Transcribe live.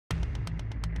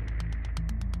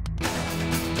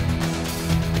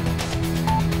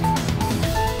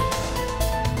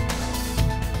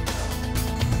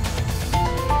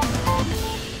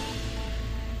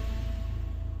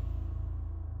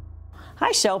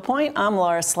Hi, Shell Point. I'm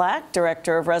Laura Slack,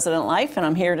 Director of Resident Life, and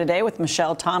I'm here today with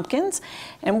Michelle Tompkins.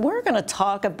 And we're going to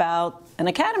talk about an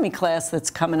academy class that's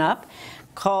coming up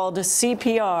called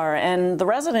CPR. And the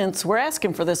residents were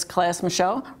asking for this class,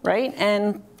 Michelle, right?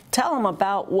 And tell them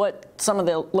about what some of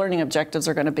the learning objectives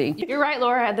are going to be. You're right,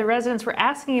 Laura. The residents were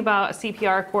asking about a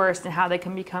CPR course and how they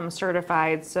can become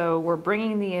certified. So we're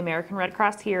bringing the American Red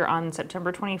Cross here on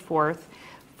September 24th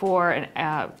for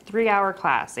a 3-hour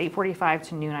class, 8:45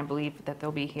 to noon, I believe, that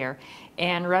they'll be here.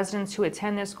 And residents who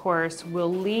attend this course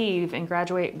will leave and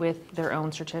graduate with their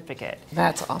own certificate.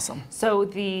 That's awesome. So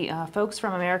the folks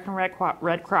from American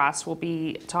Red Cross will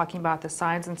be talking about the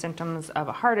signs and symptoms of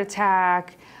a heart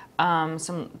attack,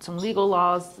 some legal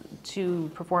laws to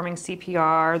performing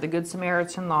CPR, the Good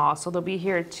Samaritan law. So they'll be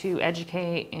here to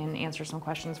educate and answer some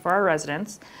questions for our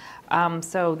residents.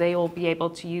 So they will be able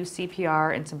to use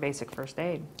CPR and some basic first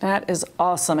aid. That is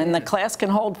awesome. And the class can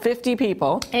hold 50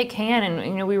 people. It can,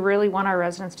 and we really want our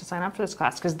residents to sign up for this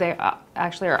class because they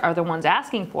actually are the ones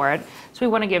asking for it. So we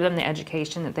want to give them the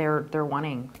education that they're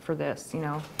wanting for this.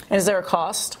 And is there a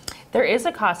cost? There is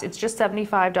a cost. It's just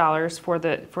 $75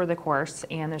 for the course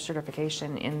and their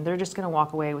certification, and they're just going to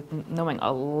walk away with knowing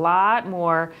a lot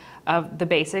more of the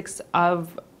basics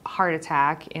of heart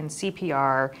attack and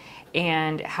CPR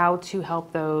and how to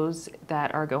help those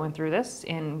that are going through this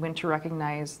and when to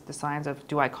recognize the signs of,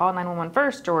 do I call 911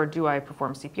 first or do I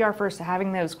perform CPR first?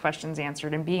 Having those questions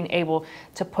answered and being able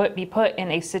to be put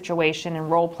in a situation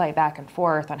and role play back and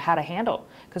forth on how to handle,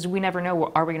 because we never know,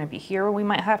 are we going to be here when we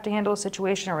might have to handle a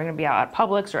situation, or are we going to be out at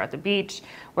Publix or at the beach,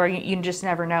 where you just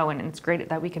never know, and it's great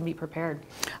that we can be prepared.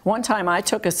 One time I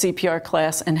took a CPR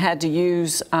class and had to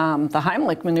use the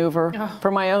Heimlich maneuver for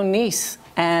my own niece,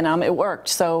 and it worked.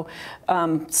 So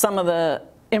some of the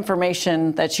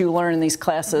information that you learn in these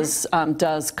classes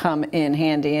does come in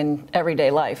handy in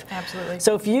everyday life. Absolutely.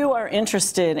 So if you are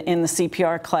interested in the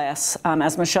CPR class,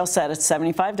 as Michelle said, it's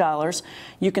 $75.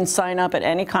 You can sign up at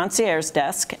any concierge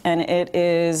desk, and it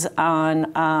is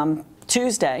on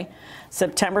Tuesday,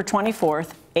 September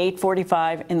 24th,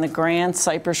 8:45 in the Grand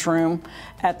Cypress Room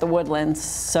at the Woodlands.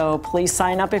 So please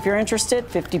sign up if you're interested.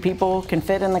 50 people can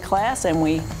fit in the class, and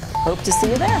we hope to see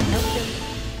you there.